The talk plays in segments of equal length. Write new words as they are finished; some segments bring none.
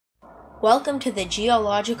Welcome to the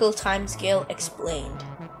Geological Timescale Explained.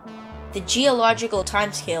 The geological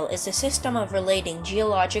timescale is a system of relating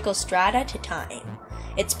geological strata to time.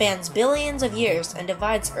 It spans billions of years and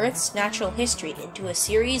divides Earth's natural history into a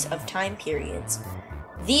series of time periods.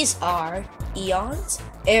 These are eons,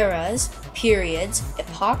 eras, periods,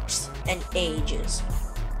 epochs, and ages.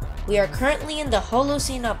 We are currently in the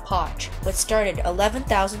Holocene epoch, which started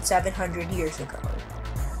 11,700 years ago.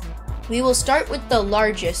 We will start with the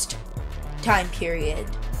largest time period,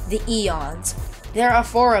 the eons. There are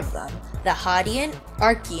 4 of them: the Hadean,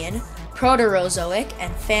 Archean, Proterozoic,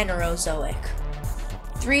 and Phanerozoic.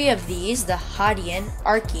 3 of these, the Hadean,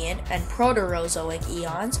 Archean, and Proterozoic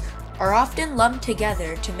eons, are often lumped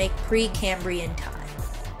together to make Precambrian time.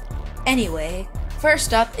 Anyway,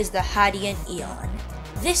 first up is the Hadean eon.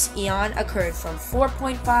 This eon occurred from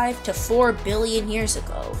 4.5 to 4 billion years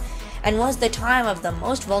ago, and was the time of the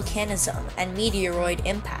most volcanism and meteoroid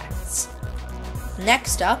impacts.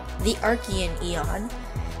 Next up, the Archean eon.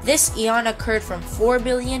 This eon occurred from 4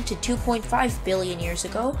 billion to 2.5 billion years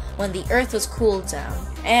ago, when the Earth was cooled down,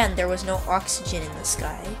 and there was no oxygen in the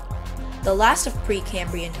sky. The last of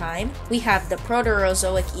Precambrian time, we have the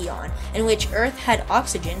Proterozoic eon, in which Earth had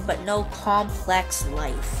oxygen but no complex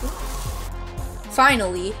life.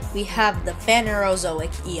 Finally, we have the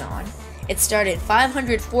Phanerozoic eon. It started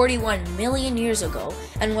 541 million years ago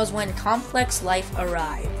and was when complex life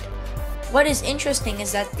arrived. What is interesting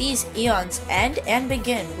is that these eons end and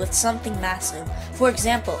begin with something massive, for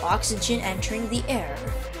example, oxygen entering the air.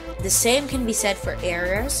 The same can be said for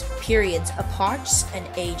eras, periods, epochs, and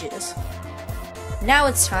ages. Now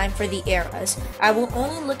it's time for the eras. I will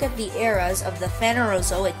only look at the eras of the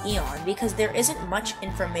Phanerozoic eon because there isn't much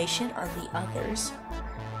information on the others.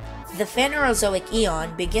 The Phanerozoic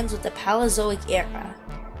eon begins with the Paleozoic era.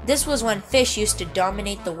 This was when fish used to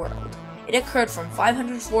dominate the world. It occurred from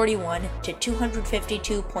 541 to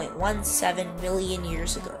 252.17 million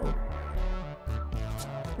years ago.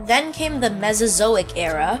 Then came the Mesozoic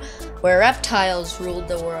era, where reptiles ruled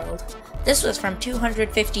the world. This was from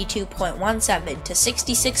 252.17 to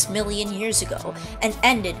 66 million years ago, and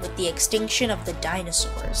ended with the extinction of the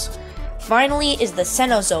dinosaurs. Finally is the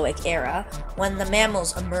Cenozoic era, when the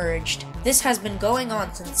mammals emerged. This has been going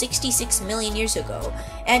on since 66 million years ago,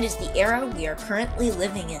 and is the era we are currently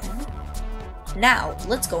living in. Now,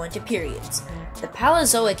 let's go into periods. The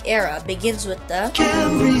Paleozoic era begins with the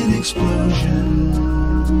Cambrian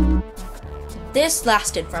explosion. This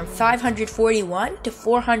lasted from 541 to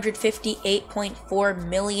 458.4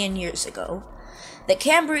 million years ago. The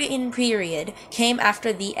Cambrian period came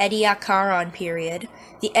after the Ediacaran period.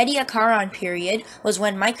 The Ediacaran period was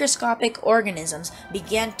when microscopic organisms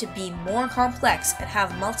began to be more complex and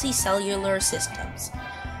have multicellular systems.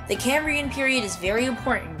 The Cambrian period is very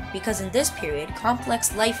important because in this period,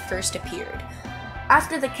 complex life first appeared.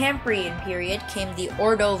 After the Cambrian period came the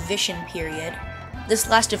Ordovician period. This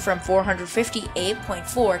lasted from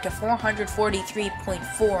 458.4 to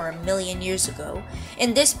 443.4 million years ago.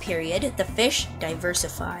 In this period, the fish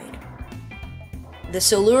diversified. The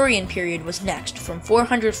Silurian period was next, from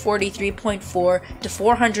 443.4 to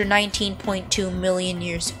 419.2 million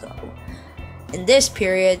years ago. In this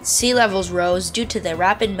period, sea levels rose due to the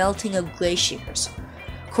rapid melting of glaciers.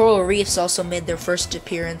 Coral reefs also made their first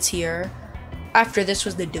appearance here. After this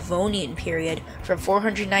was the Devonian period, from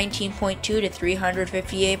 419.2 to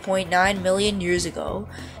 358.9 million years ago,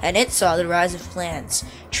 and it saw the rise of plants.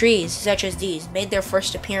 Trees, such as these, made their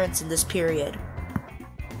first appearance in this period.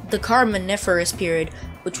 The Carboniferous period,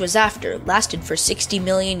 which was after, lasted for 60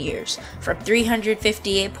 million years, from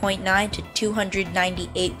 358.9 to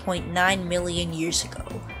 298.9 million years ago.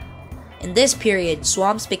 In this period,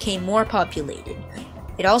 swamps became more populated.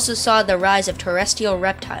 It also saw the rise of terrestrial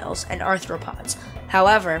reptiles and arthropods.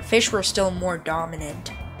 However, fish were still more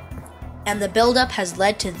dominant. And the buildup has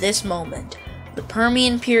led to this moment. The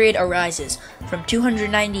Permian period arises from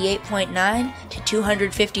 298.9 to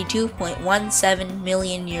 252.17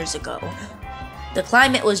 million years ago. The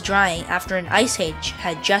climate was drying after an ice age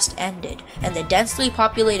had just ended, and the densely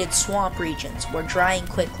populated swamp regions were drying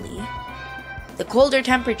quickly. The colder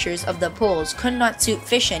temperatures of the poles could not suit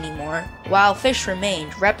fish anymore. While fish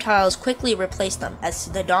remained, reptiles quickly replaced them as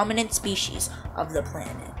the dominant species of the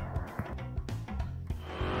planet.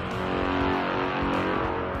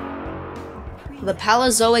 The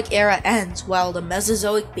Paleozoic era ends while the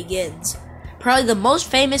Mesozoic begins. Probably the most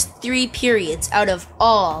famous 3 periods out of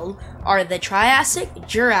all are the Triassic,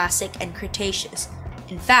 Jurassic, and Cretaceous.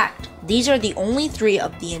 In fact, these are the only 3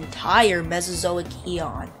 of the entire Mesozoic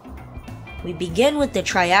eon. We begin with the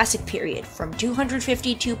Triassic period from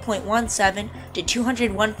 252.17 to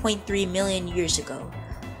 201.3 million years ago.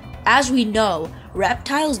 As we know,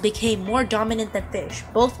 reptiles became more dominant than fish,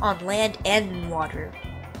 both on land and in water.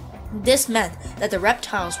 This meant that the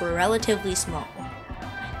reptiles were relatively small.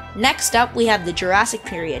 Next up, we have the Jurassic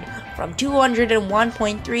period, from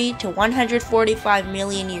 201.3 to 145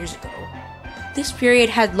 million years ago. This period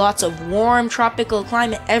had lots of warm tropical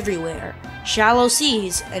climate everywhere, shallow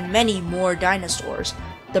seas, and many more dinosaurs.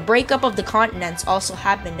 The breakup of the continents also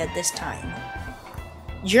happened at this time.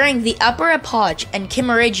 During the Upper Epoch and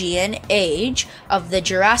Kimmeridgian age of the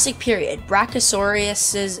Jurassic period,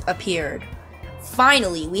 Brachiosauruses appeared.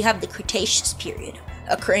 Finally, we have the Cretaceous period,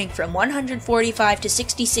 occurring from 145 to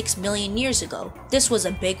 66 million years ago. This was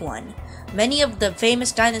a big one. Many of the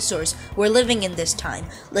famous dinosaurs were living in this time,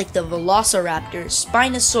 like the Velociraptors,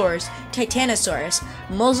 Spinosaurus, Titanosaurus,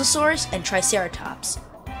 Mosasaurus, and Triceratops.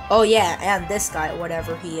 Oh yeah, and this guy,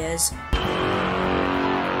 whatever he is.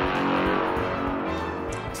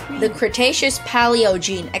 The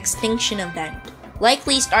Cretaceous-Paleogene extinction event,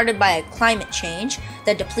 likely started by a climate change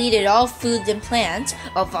that depleted all foods and plants,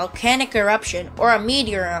 a volcanic eruption, or a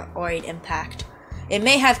meteoroid impact. It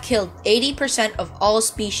may have killed 80% of all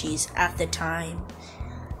species at the time.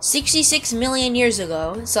 66 million years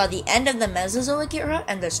ago saw the end of the Mesozoic era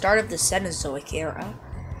and the start of the Cenozoic era.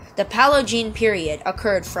 The Paleogene period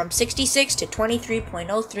occurred from 66 to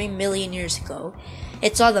 23.03 million years ago.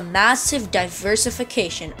 It saw the massive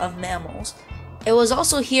diversification of mammals. It was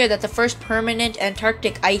also here that the first permanent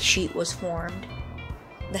Antarctic ice sheet was formed.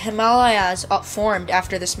 The Himalayas formed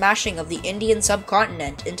after the smashing of the Indian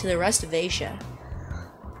subcontinent into the rest of Asia.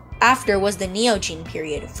 After was the Neogene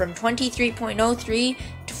period, from 23.03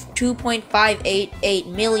 to 2.588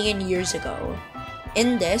 million years ago.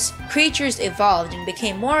 In this, creatures evolved and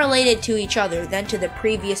became more related to each other than to the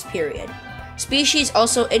previous period. Species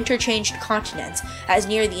also interchanged continents, as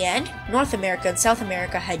near the end, North America and South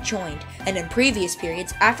America had joined, and in previous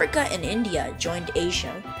periods, Africa and India joined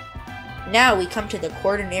Asia. Now we come to the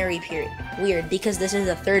Quaternary period. Weird, because this is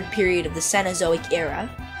the third period of the Cenozoic era,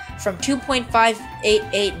 from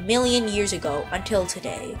 2.588 million years ago until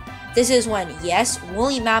today. This is when, yes,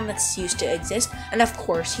 woolly mammoths used to exist, and of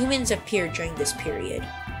course, humans appeared during this period.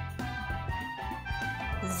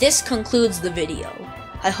 This concludes the video.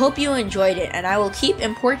 I hope you enjoyed it, and I will keep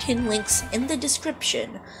important links in the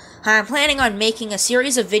description. I am planning on making a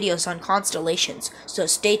series of videos on constellations, so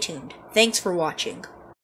stay tuned. Thanks for watching.